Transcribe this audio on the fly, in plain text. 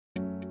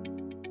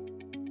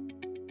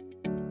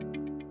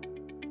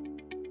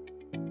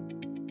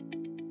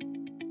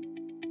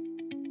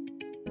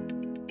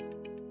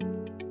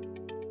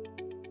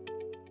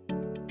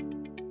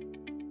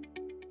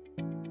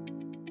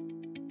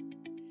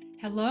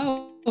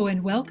Hello,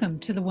 and welcome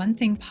to the One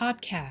Thing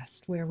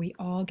podcast, where we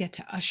all get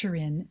to usher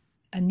in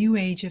a new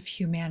age of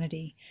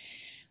humanity.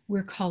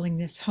 We're calling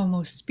this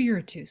Homo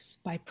Spiritus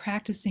by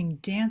practicing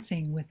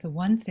dancing with the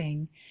one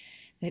thing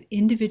that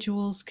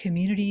individuals,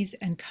 communities,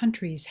 and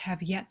countries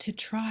have yet to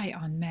try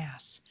en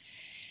masse.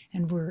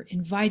 And we're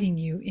inviting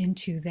you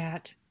into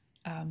that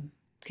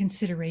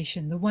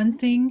consideration. The one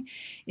thing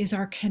is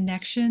our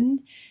connection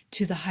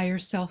to the higher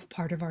self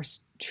part of our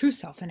true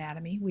self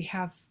anatomy. We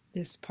have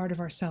this part of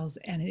ourselves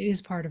and it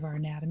is part of our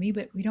anatomy,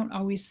 but we don't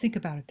always think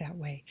about it that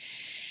way.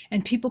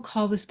 And people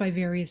call this by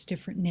various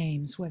different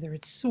names, whether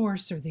it's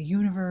source or the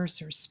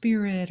universe or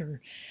spirit or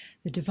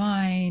the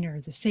divine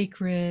or the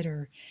sacred,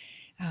 or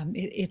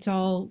it's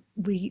all,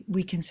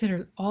 we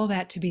consider all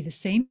that to be the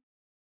same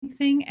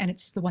thing, and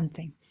it's the one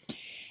thing.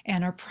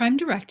 And our prime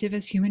directive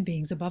as human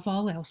beings, above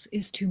all else,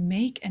 is to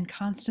make and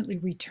constantly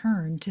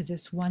return to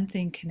this one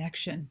thing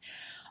connection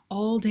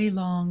all day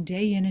long,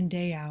 day in and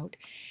day out.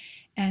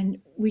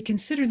 And we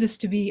consider this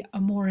to be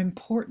a more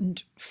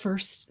important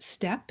first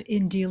step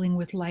in dealing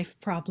with life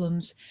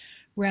problems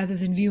rather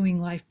than viewing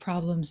life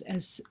problems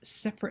as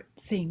separate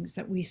things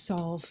that we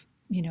solve,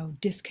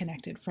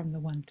 disconnected from the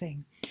one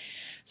thing.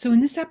 So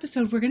in this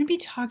episode, we're going to be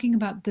talking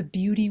about the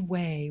beauty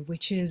way,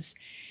 which is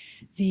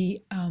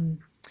the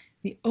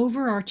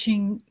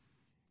overarching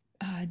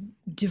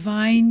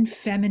divine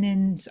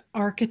feminine's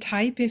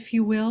archetype, if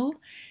you will,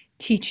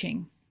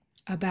 teaching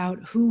about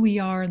who we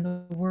are in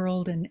the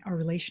world and our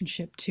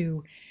relationship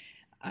to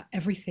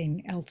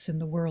everything else in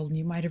the world. And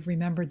you might have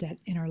remembered that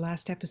in our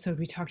last episode,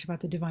 we talked about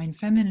the divine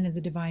feminine and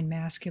the divine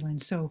masculine.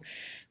 So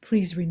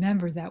please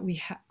remember that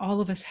all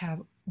of us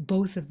have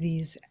both of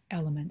these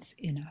elements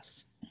in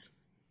us.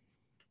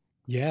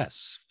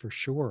 Yes, for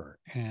sure.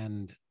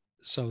 And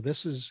so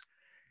this is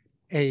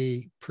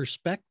a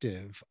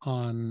perspective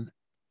on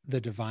the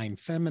divine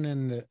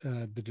feminine,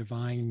 the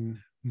divine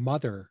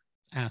mother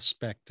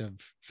aspect of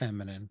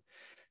feminine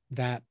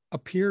that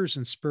appears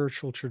in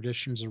spiritual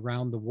traditions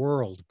around the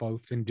world,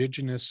 both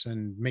indigenous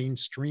and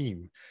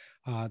mainstream.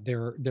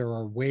 There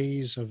are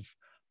ways of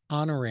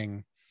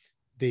honoring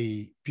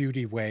the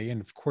beauty way,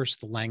 and of course,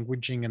 the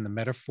languaging and the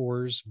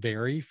metaphors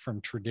vary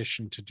from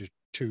tradition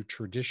to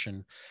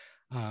tradition.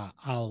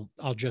 I'll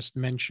just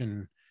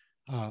mention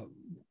a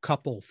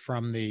couple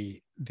from the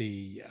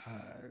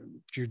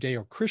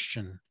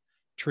Judeo-Christian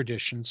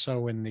tradition.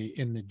 So in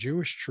the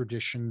Jewish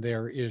tradition,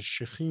 there is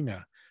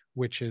Shekhinah,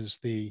 which is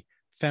the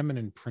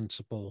feminine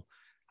principle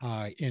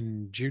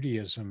in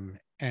Judaism,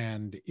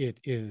 and it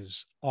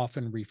is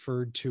often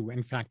referred to.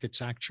 In fact,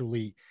 it's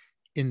actually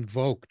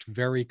invoked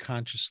very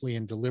consciously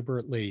and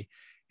deliberately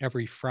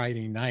every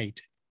Friday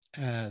night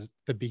at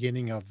the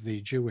beginning of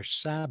the Jewish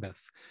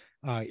Sabbath,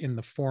 in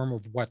the form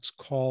of what's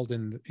called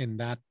in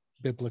that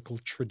biblical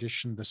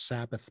tradition the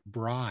Sabbath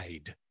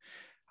bride.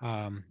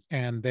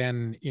 And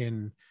then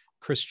in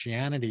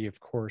Christianity, of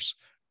course,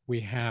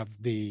 we have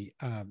the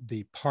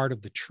part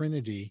of the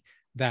Trinity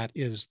that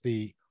is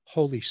the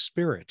Holy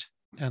Spirit,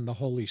 and the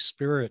Holy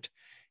Spirit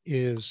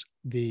is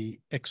the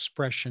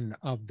expression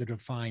of the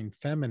divine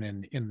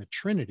feminine in the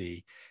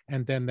Trinity.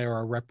 And then there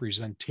are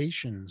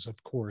representations,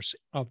 of course,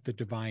 of the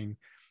divine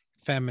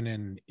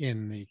feminine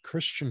in the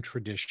Christian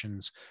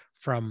traditions,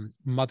 from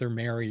Mother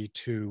Mary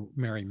to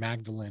Mary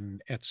Magdalene,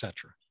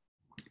 etc.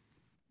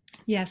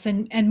 Yes,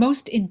 and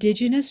most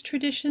indigenous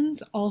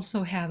traditions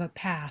also have a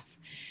path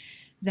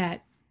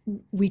that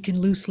we can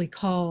loosely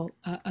call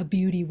a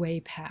beauty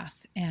way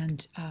path.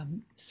 And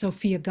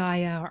Sophia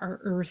Gaia, our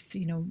earth,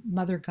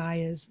 Mother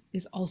Gaia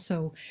is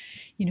also,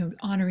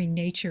 honoring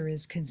nature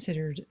is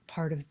considered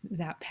part of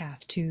that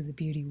path too, the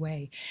beauty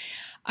way.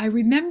 I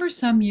remember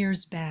some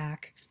years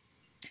back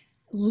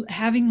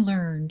having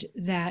learned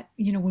that,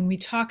 when we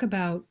talk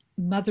about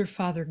mother,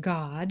 father,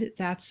 God,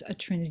 that's a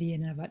trinity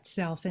in and of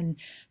itself. And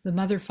the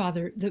mother,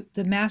 father,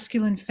 the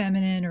masculine,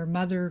 feminine, or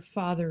mother,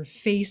 father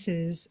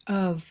faces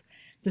of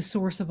the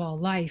source of all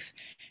life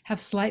have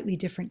slightly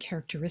different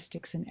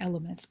characteristics and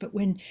elements. But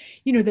when,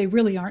 they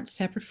really aren't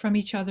separate from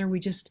each other, we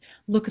just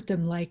look at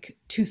them like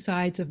two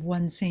sides of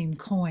one same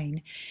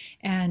coin.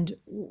 And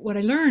what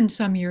I learned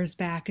some years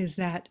back is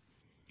that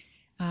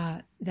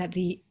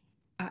the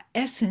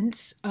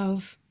essence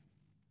of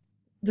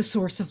the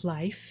source of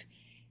life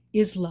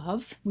is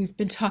love. We've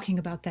been talking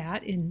about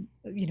that in,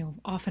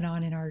 off and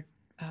on in our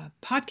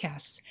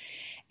podcasts,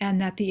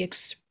 and that the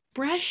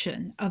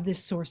expression of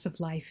this source of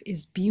life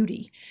is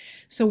beauty.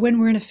 So when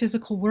we're in a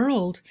physical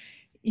world,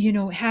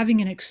 having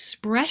an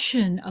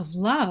expression of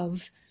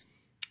love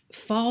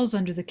falls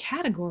under the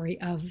category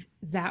of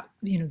that,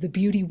 the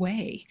beauty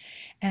way.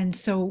 And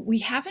so we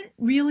haven't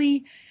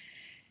really,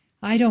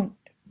 I don't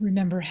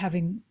remember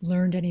having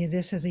learned any of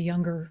this as a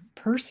younger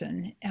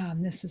person.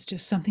 This is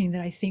just something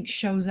that I think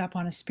shows up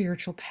on a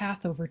spiritual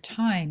path over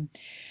time.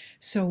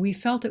 So we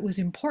felt it was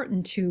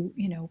important to,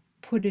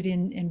 put it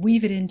in and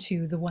weave it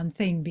into the one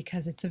thing,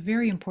 because it's a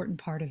very important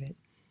part of it.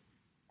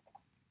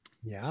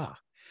 Yeah,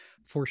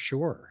 for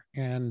sure.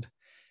 And,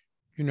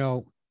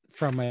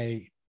 from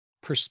a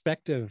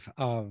perspective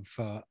of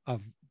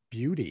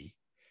beauty,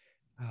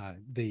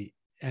 The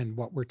and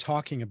what we're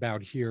talking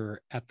about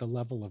here at the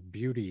level of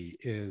beauty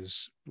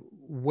is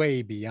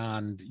way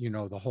beyond,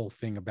 the whole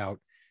thing about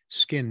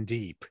skin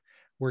deep.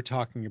 We're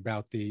talking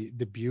about the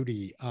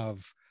beauty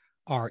of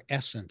our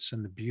essence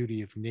and the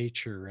beauty of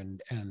nature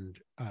and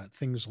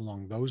things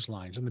along those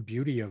lines, and the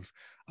beauty of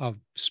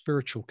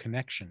spiritual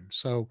connection.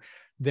 So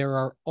there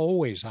are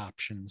always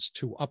options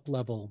to up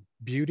level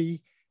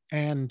beauty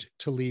and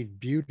to leave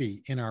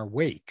beauty in our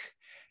wake.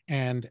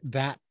 And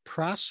that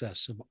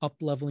process of up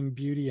leveling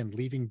beauty and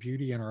leaving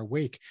beauty in our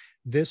wake,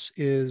 this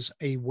is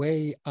a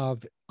way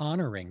of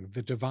honoring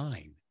the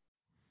divine.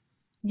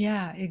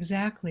 Yeah,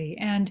 exactly.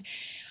 And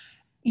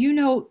in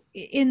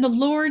the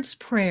Lord's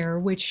Prayer,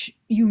 which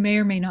you may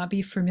or may not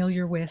be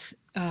familiar with,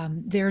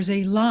 there's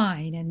a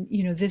line, and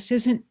this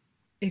isn't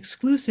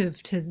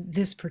exclusive to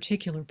this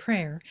particular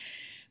prayer,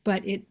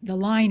 but the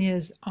line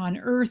is on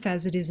earth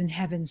as it is in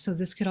heaven. So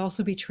this could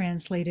also be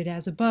translated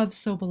as above,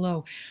 so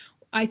below.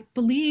 I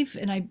believe,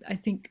 and I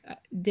think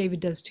David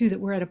does too, that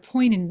we're at a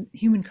point in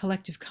human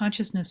collective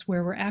consciousness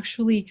where we're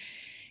actually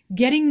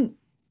getting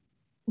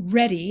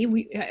ready.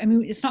 I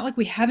mean, it's not like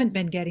we haven't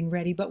been getting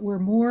ready, but we're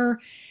more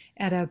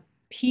at a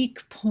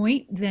peak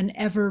point than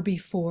ever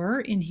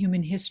before in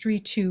human history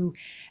to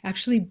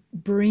actually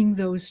bring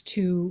those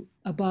two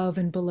above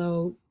and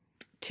below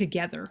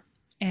together.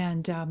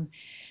 And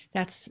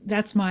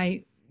that's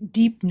my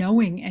deep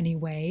knowing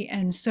anyway.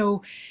 And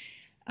so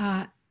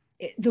uh,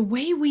 the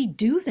way we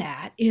do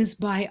that is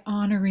by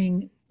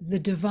honoring the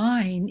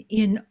divine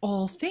in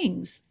all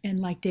things. And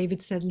like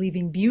David said,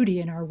 leaving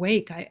beauty in our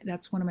wake.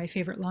 That's one of my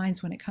favorite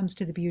lines when it comes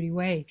to the beauty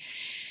way.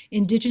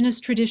 Indigenous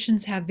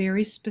traditions have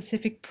very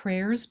specific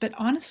prayers, but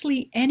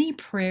honestly, any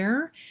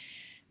prayer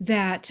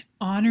that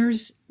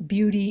honors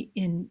beauty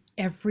in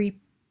every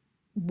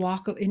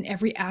in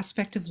every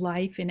aspect of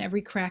life, in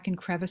every crack and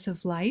crevice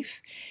of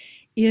life,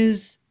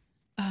 is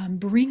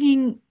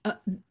bringing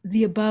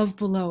the above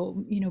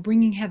below,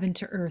 bringing heaven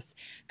to earth,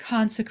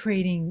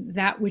 consecrating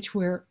that which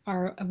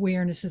our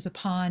awareness is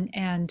upon,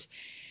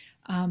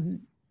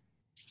 um,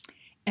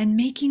 and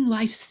making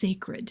life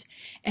sacred.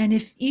 And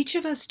if each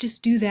of us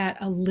just do that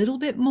a little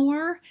bit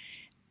more,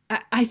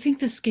 I think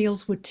the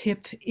scales would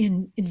tip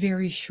in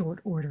very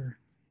short order.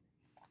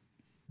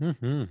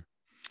 Mm-hmm.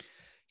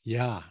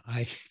 Yeah,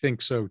 I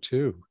think so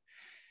too.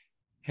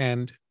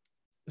 And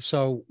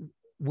so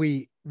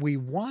we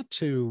want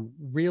to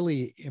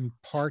really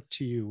impart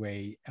to you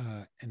a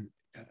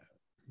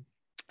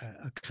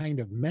kind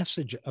of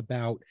message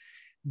about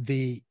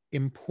the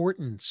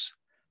importance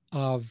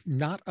of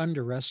not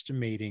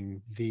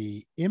underestimating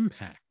the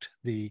impact,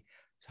 the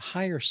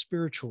higher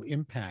spiritual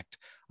impact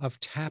of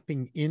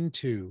tapping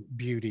into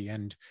beauty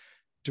and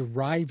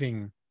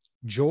deriving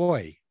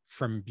joy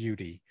from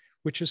beauty,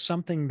 which is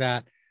something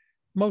that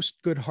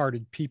most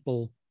good-hearted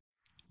people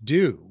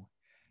do.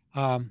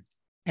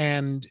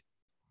 And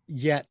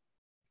yet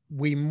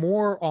we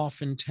more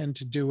often tend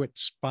to do it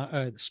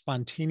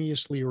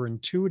spontaneously or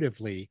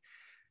intuitively,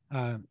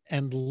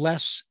 and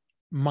less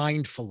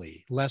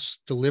mindfully, less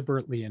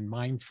deliberately and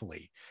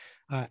mindfully.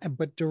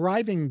 But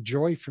deriving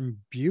joy from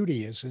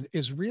beauty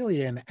is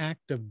really an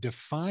act of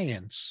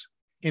defiance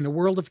in a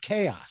world of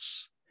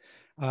chaos.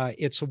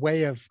 It's a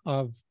way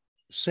of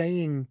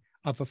saying,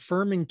 of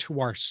affirming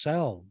to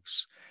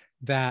ourselves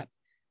that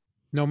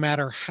no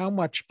matter how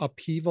much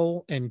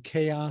upheaval and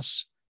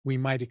chaos we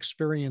might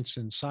experience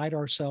inside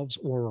ourselves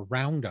or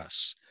around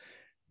us,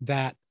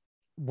 that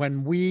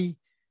when we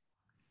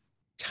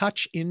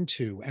touch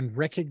into and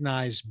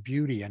recognize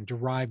beauty and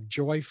derive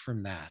joy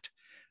from that,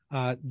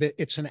 that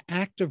it's an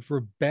act of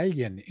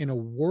rebellion in a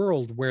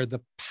world where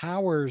the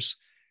powers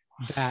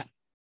that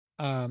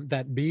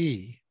that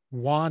be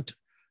want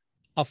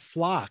a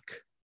flock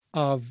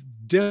of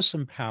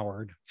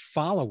disempowered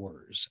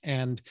followers.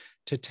 And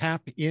to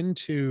tap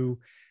into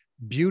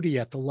beauty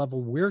at the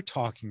level we're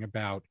talking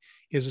about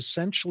is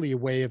essentially a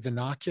way of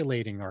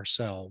inoculating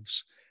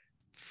ourselves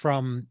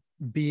from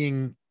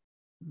being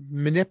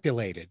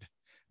manipulated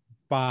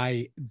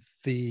by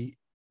the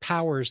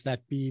powers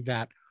that be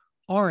that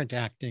aren't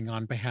acting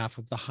on behalf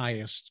of the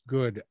highest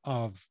good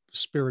of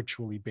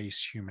spiritually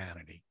based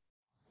humanity.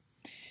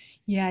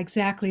 Yeah,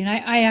 exactly. And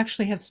I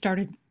actually have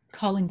started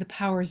calling the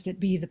powers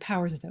that be the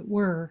powers that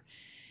were,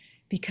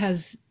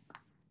 because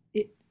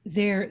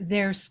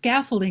their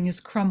scaffolding is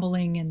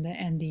crumbling, and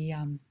the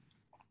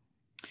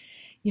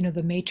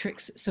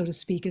matrix, so to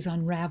speak, is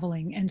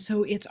unraveling. And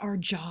so it's our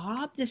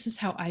job. This is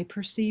how I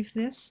perceive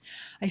this.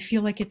 I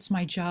feel like it's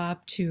my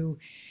job to,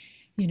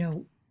 you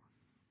know,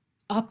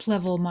 up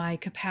level my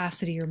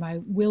capacity or my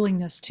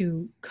willingness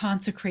to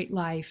consecrate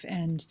life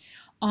and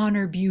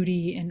honor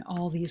beauty in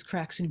all these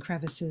cracks and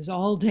crevices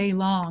all day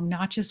long,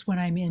 not just when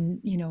I'm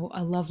in,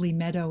 a lovely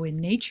meadow in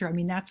nature. I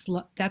mean,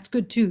 that's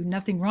good too.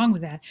 Nothing wrong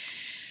with that.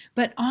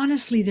 But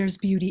honestly, there's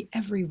beauty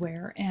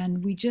everywhere,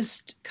 and we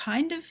just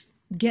kind of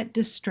get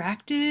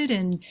distracted,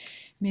 and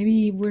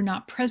maybe we're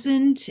not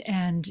present,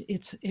 and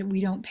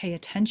we don't pay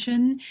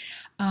attention.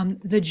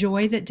 The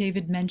joy that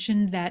David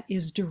mentioned that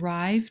is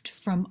derived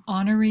from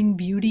honoring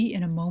beauty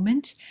in a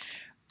moment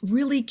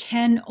really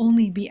can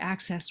only be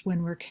accessed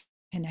when we're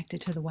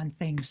connected to the one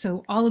thing.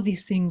 So all of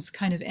these things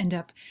kind of end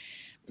up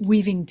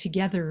weaving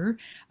together.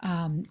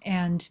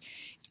 And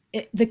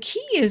the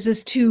key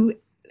is to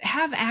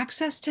have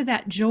access to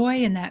that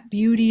joy and that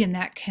beauty and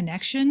that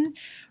connection,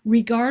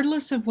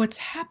 regardless of what's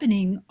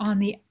happening on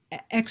the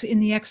in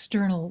the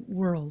external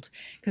world,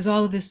 because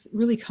all of this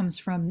really comes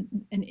from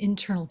an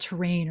internal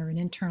terrain or an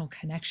internal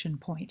connection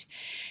point.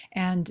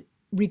 And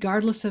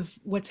regardless of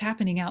what's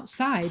happening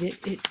outside,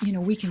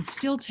 we can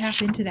still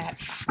tap into that.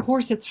 Of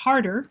course, it's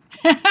harder,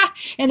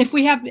 and if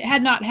we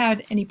had not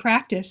had any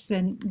practice,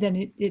 then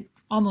it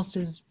almost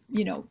is,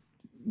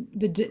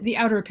 the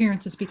outer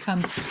appearances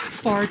become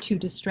far too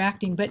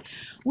distracting. But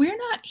we're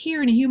not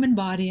here in a human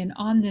body and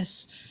on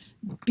this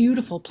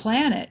beautiful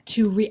planet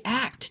to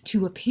react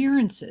to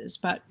appearances,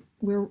 but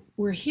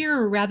we're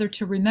here rather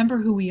to remember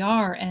who we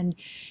are, and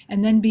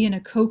then be in a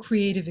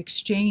co-creative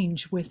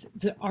exchange with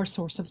our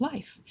source of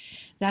life.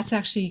 That's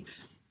actually,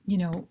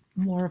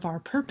 more of our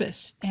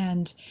purpose.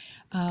 And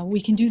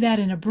we can do that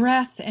in a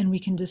breath, and we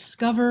can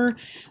discover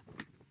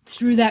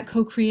through that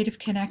co-creative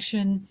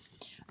connection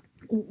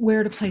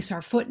where to place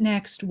our foot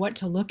next, what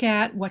to look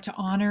at, what to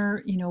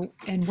honor,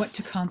 and what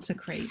to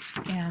consecrate.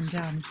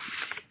 And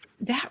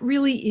that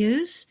really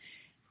is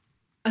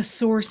a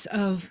source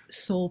of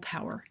soul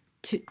power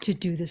to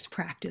do this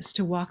practice,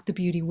 to walk the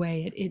beauty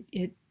way.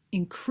 It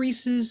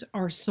increases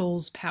our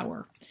soul's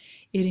power.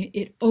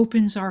 It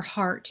opens our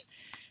heart,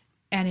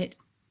 and it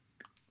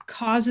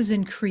causes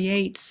and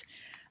creates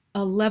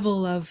a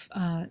level of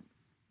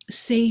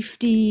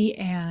safety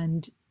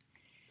and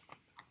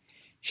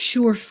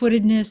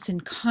sure-footedness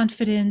and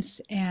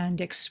confidence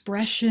and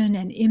expression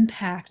and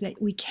impact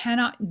that we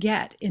cannot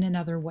get in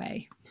another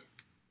way.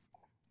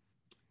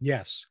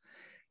 Yes.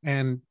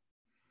 And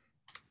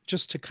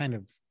just to kind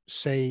of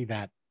say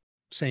that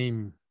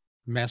same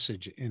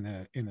message in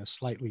a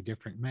slightly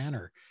different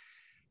manner,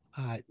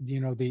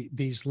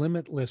 these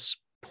limitless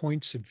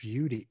points of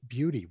beauty,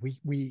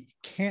 we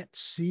can't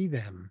see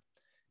them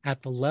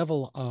at the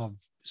level of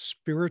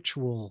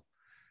spiritual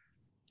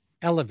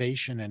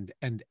elevation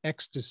and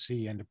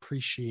ecstasy and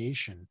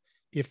appreciation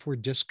if we're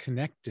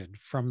disconnected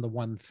from the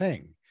one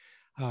thing.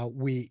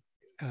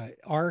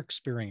 Our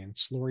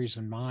experience, Lori's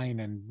and mine,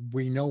 and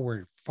we know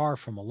we're far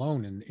from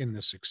alone in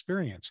this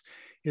experience,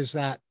 is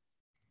that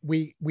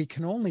we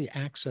can only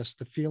access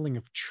the feeling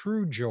of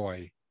true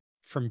joy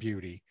from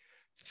beauty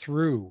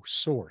through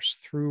source,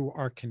 through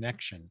our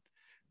connection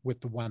with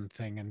the one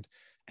thing.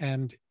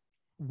 And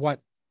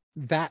what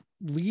that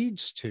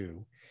leads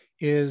to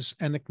is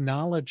an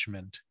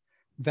acknowledgement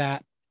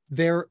that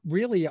there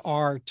really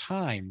are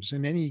times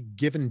in any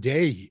given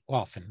day,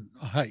 often,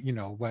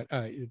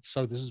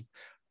 so this is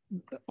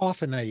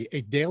often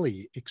a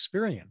daily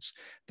experience,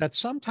 that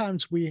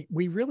sometimes we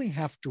really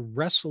have to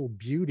wrestle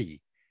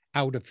beauty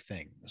out of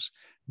things,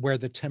 where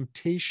the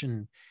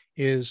temptation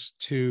is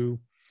to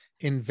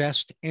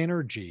invest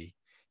energy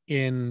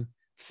in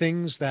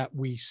things that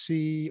we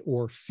see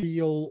or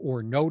feel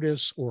or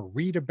notice or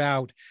read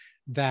about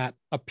that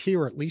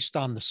appear, at least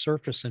on the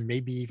surface and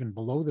maybe even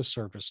below the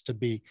surface, to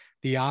be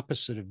the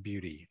opposite of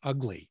beauty,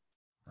 ugly,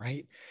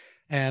 right?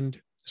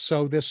 And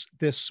so this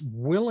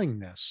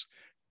willingness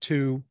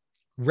to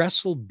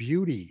wrestle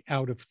beauty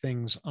out of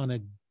things on a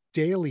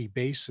daily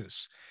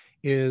basis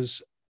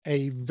is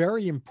a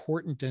very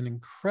important and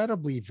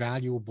incredibly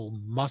valuable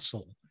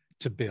muscle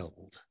to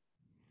build.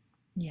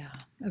 Yeah,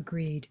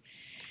 agreed.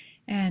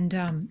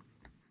 And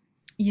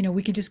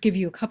we can just give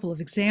you a couple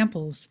of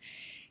examples.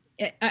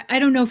 I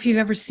don't know if you've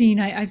ever seen,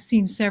 I've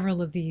seen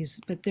several of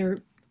these, but they're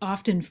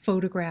often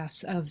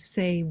photographs of,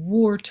 say,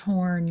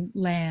 war-torn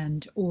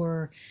land,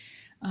 or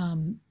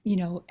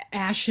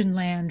ashen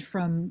land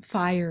from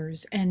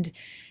fires, and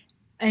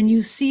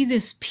you see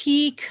this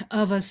peak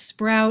of a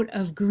sprout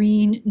of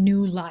green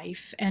new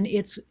life, and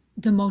it's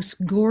the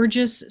most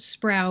gorgeous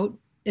sprout,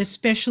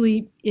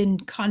 especially in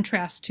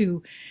contrast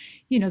to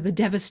the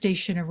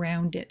devastation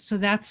around it. So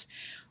that's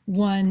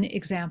one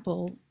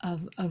example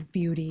of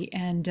beauty.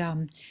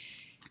 And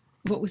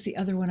what was the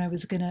other one I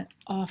was going to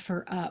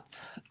offer up?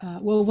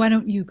 Well, why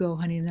don't you go,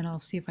 honey, and then I'll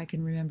see if I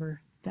can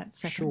remember that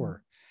second one.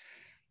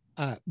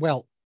 Sure.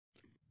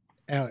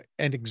 An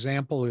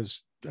example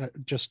is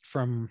just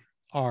from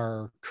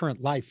our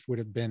current life would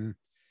have been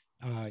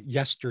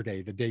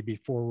yesterday, the day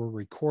before we're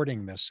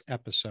recording this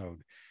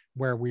episode,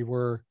 where we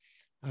were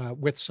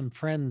with some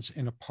friends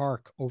in a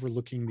park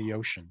overlooking the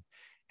ocean.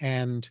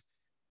 And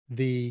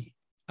we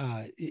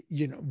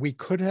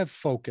could have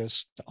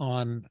focused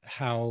on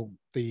how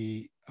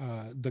the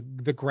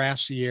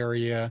grassy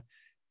area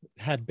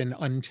had been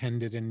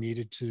untended and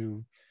needed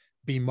to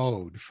be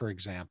mowed, for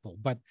example.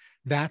 But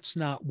that's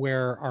not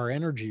where our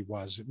energy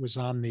was. It was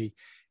on the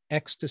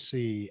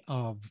ecstasy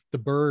of the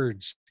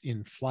birds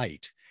in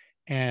flight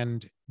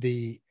and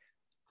the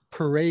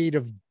parade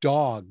of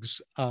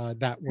dogs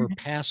that were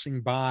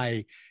passing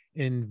by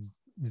in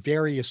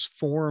various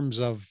forms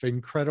of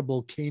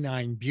incredible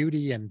canine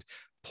beauty and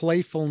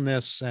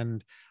playfulness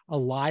and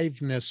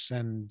aliveness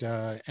and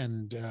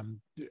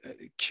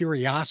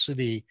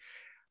curiosity,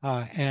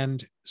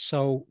 And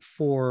so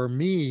for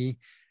me,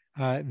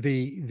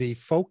 the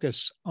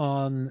focus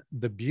on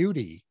the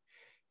beauty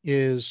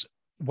is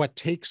what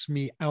takes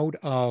me out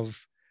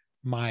of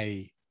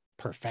my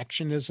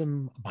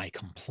perfectionism, my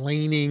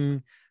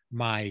complaining,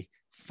 my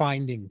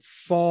finding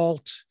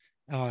fault,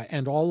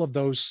 and all of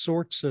those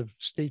sorts of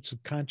states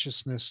of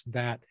consciousness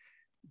that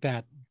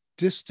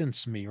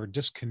distance me or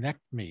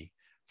disconnect me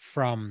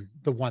from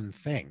the one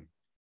thing.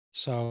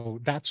 So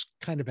that's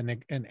kind of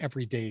an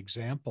everyday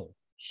example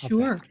of that.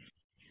 Sure.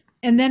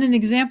 And then an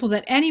example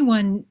that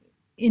anyone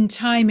in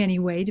time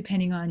anyway,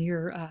 depending on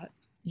your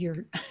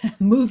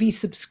movie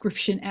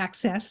subscription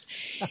access,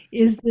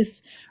 is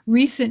this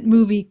recent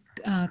movie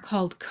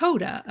called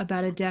Coda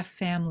about a deaf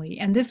family,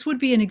 and this would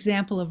be an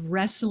example of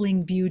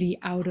wrestling beauty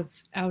out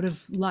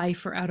of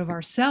life or out of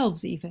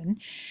ourselves. Even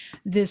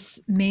this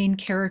main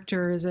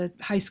character is a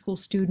high school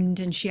student,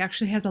 and she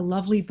actually has a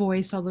lovely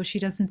voice, although she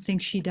doesn't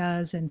think she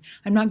does. And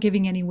I'm not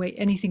giving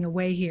anything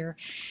away here.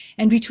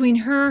 And between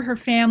her, her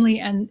family,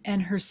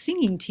 and her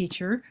singing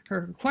teacher,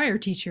 her choir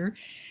teacher,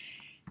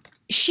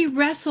 she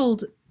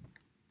wrestled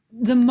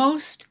the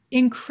most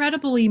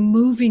incredibly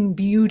moving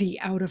beauty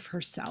out of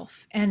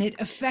herself, and it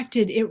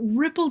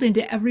rippled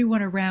into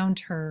everyone around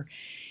her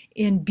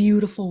in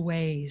beautiful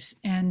ways.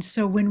 And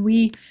so when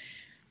we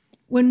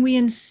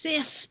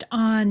insist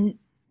on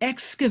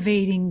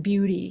excavating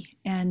beauty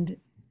and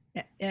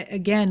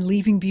again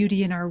leaving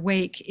beauty in our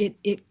wake,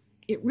 it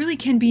really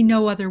can be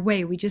no other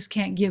way. We just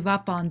can't give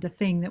up on the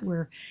thing that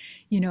we're,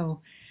 you know,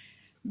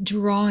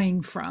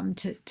 drawing from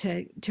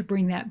to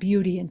bring that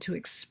beauty into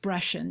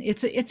expression.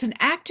 It's an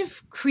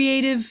active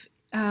creative,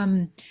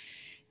 we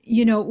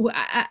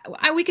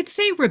could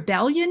say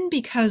rebellion,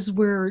 because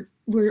we're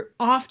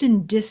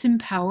often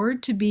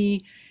disempowered to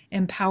be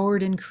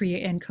empowered and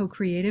create and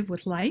co-creative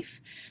with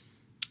life.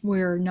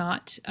 We're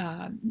not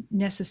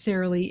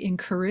necessarily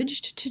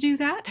encouraged to do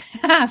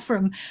that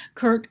from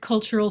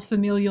cultural,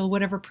 familial,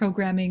 whatever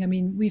programming. I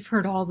mean, we've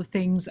heard all the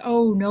things.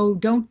 Oh no,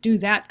 don't do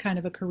that kind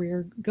of a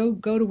career.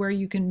 Go to where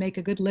you can make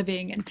a good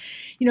living, and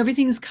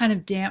everything's kind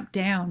of damped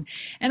down.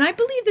 And I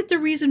believe that the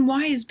reason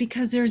why is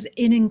because there's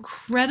an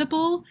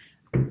incredible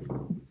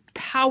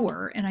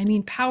power, and I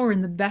mean power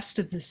in the best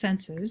of the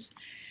senses,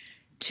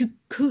 to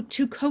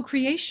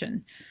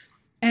co-creation.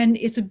 And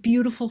it's a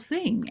beautiful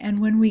thing. And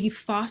when we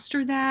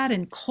foster that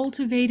and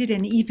cultivate it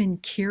and even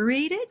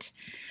curate it,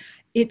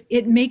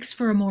 it makes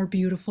for a more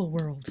beautiful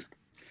world.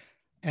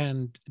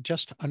 And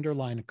just to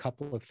underline a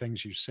couple of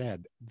things you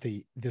said,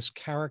 this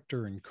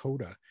character in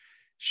Coda,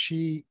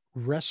 she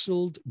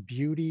wrestled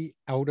beauty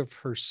out of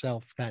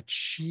herself that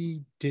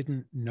she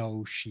didn't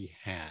know she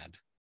had,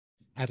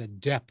 at a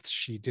depth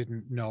she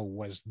didn't know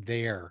was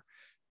there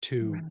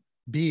to Right.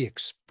 be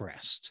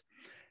expressed.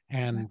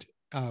 And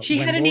She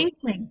had an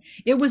inkling.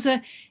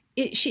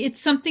 It's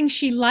something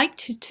she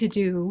liked to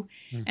do,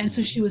 and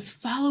so she Mhm. was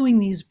following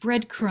these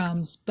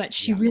breadcrumbs, but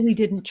she Yeah, really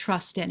didn't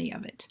trust any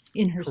of it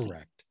in herself.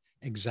 correct.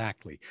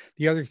 Exactly.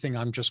 The other thing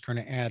I'm just going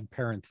to add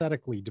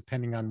parenthetically,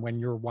 depending on when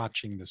you're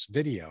watching this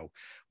video,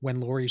 when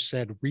Lori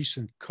said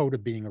recent Coda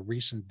being a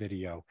recent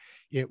video,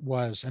 it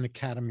was an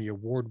Academy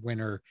Award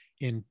winner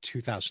in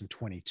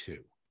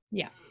 2022.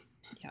 Yeah,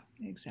 yeah,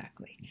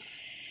 exactly.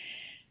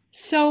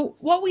 So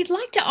what we'd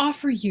like to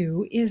offer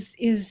you is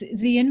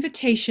the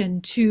invitation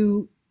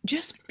to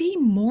just be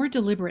more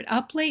deliberate,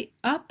 up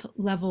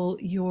level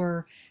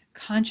your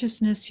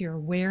consciousness, your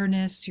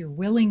awareness, your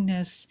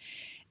willingness,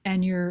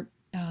 and your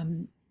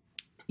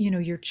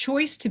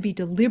choice to be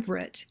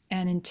deliberate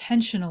and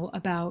intentional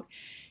about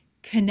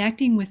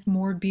connecting with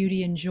more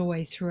beauty and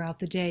joy throughout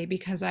the day.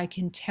 Because I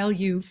can tell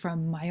you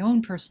from my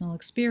own personal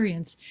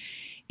experience,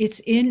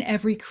 it's in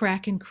every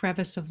crack and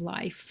crevice of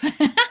life.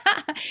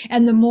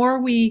 And the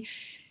more we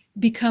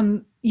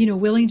become,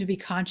 willing to be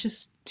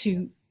conscious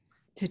to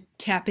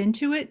tap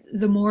into it,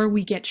 the more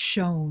we get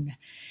shown.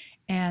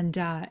 And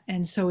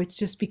so it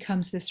just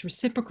becomes this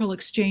reciprocal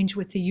exchange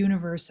with the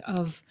universe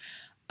of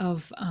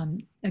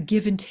a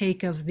give and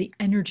take of the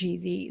energy,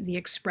 the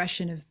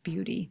expression of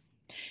beauty.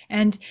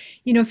 And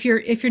if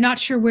you're not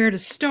sure where to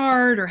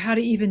start or how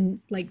to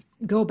even like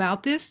go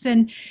about this,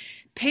 then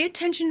pay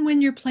attention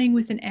when you're playing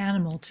with an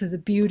animal to the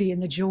beauty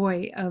and the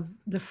joy of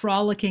the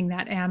frolicking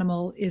that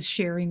animal is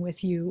sharing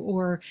with you.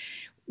 Or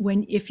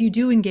if you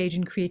do engage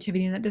in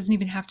creativity, and that doesn't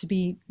even have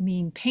to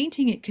mean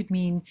painting, it could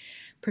mean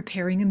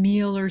preparing a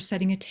meal or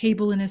setting a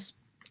table in a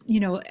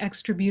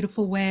extra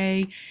beautiful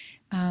way.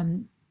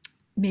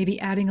 Maybe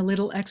adding a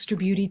little extra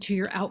beauty to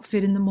your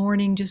outfit in the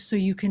morning just so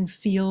you can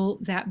feel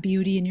that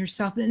beauty in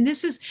yourself. And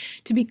this is,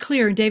 to be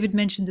clear, and David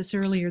mentioned this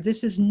earlier,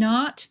 this is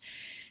not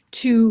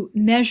to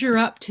measure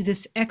up to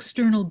this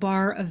external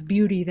bar of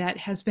beauty that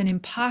has been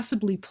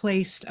impossibly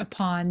placed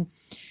upon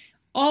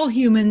all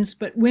humans,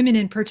 but women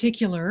in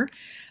particular,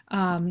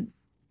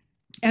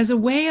 as a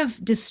way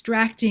of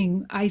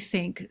distracting, I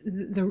think,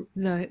 the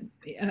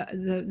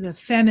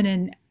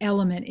feminine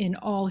element in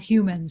all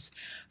humans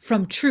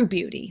from true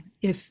beauty,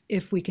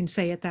 if we can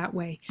say it that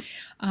way.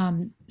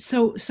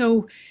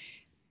 So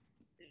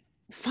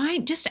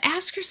just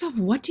ask yourself,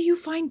 what do you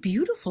find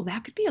beautiful?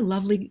 That could be a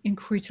lovely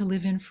inquiry to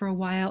live in for a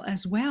while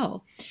as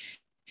well.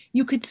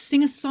 You could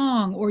sing a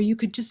song, or you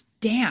could just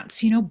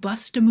dance,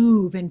 bust a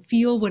move and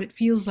feel what it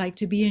feels like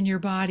to be in your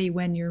body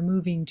when you're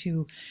moving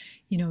to,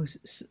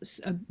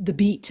 the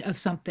beat of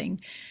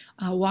something.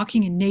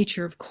 Walking in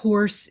nature, of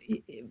course,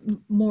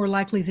 more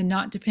likely than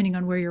not, depending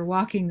on where you're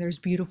walking, there's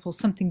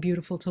something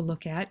beautiful to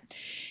look at.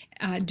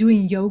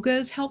 Doing yoga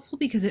is helpful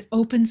because it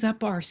opens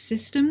up our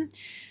system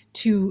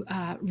to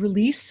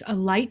release a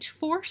light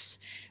force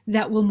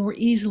that will more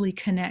easily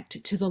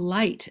connect to the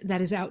light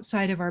that is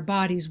outside of our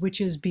bodies, which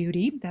is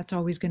beauty. That's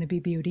always going to be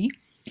beauty.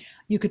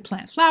 You could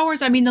plant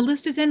flowers. I mean, the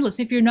list is endless.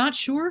 If you're not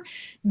sure,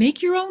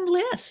 make your own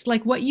list,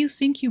 like what you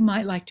think you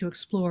might like to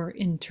explore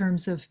in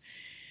terms of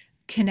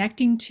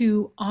connecting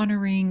to,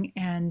 honoring,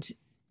 and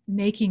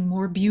making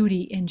more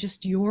beauty in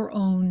just your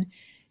own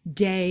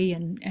day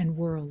and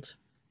world.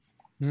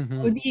 It would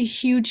Mm-hmm. be a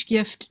huge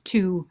gift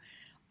to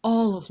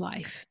all of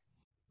life.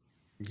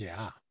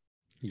 Yeah.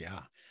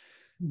 Yeah.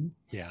 Mhm.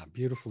 Yeah.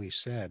 Beautifully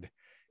said.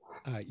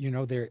 I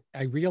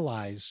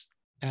realize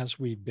as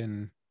we've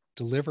been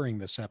delivering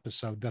this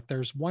episode that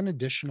there's one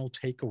additional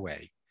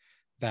takeaway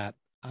that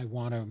I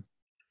want to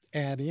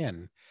add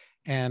in,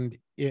 and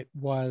it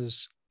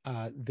was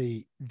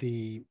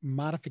the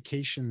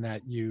modification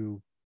that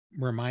you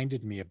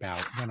reminded me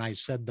about when I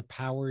said the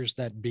powers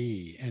that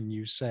be, and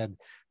you said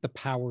the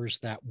powers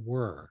that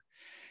were.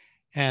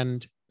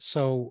 And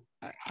so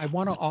I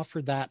want to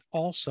offer that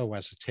also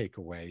as a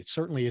takeaway. It's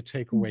certainly a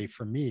takeaway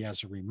for me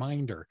as a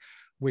reminder,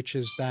 which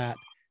is that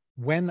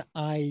when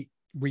I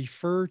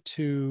refer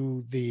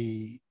to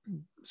the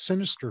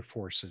sinister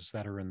forces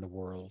that are in the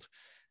world,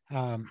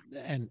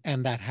 and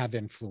that have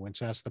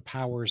influence as the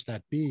powers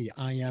that be,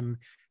 I am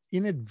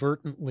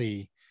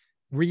inadvertently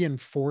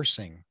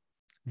reinforcing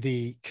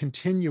the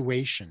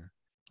continuation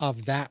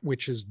of that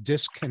which is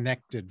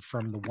disconnected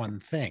from the one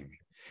thing.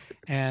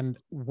 And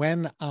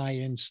when I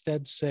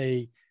instead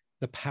say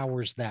the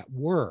powers that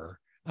were,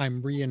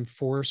 I'm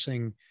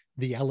reinforcing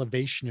the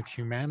elevation of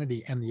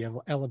humanity and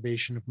the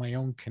elevation of my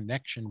own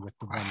connection with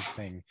the one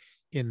thing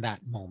in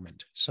that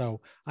moment.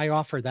 So I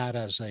offer that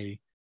as a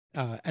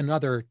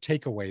another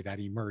takeaway that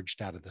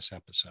emerged out of this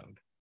episode.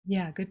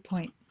 Yeah, good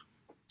point.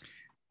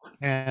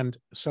 And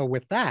so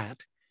with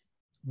that,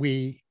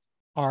 we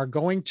are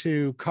going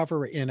to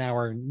cover in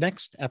our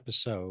next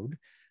episode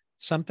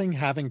something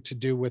having to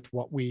do with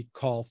what we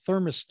call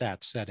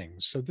thermostat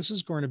settings. So this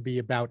is going to be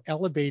about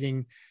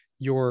elevating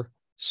your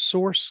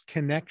source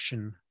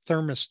connection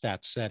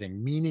thermostat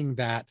setting, meaning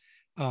that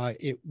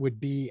it would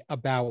be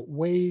about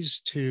ways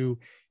to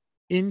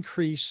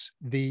increase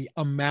the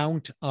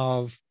amount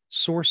of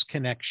source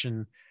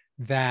connection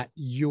that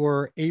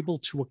you're able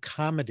to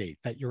accommodate,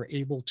 that you're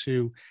able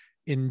to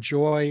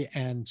enjoy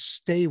and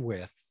stay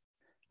with,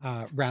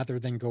 rather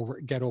than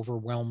get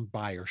overwhelmed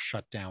by or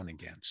shut down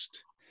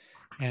against.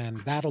 And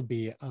that'll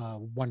be a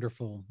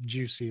wonderful,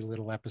 juicy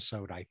little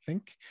episode, I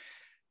think.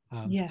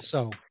 Yes.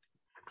 So,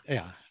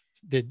 yeah.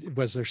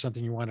 Was there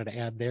something you wanted to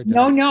add there? Did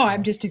No, I? no,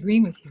 I'm just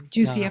agreeing with you.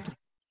 Juicy Uh,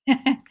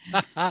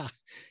 episode.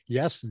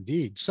 yes,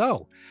 indeed.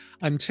 So,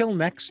 until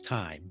next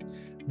time,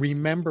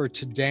 remember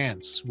to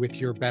dance with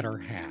your better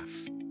half,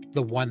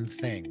 the one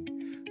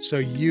thing, so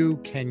you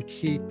can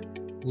keep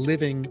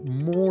living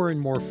more and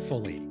more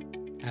fully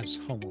as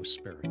Homo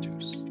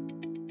Spiritus.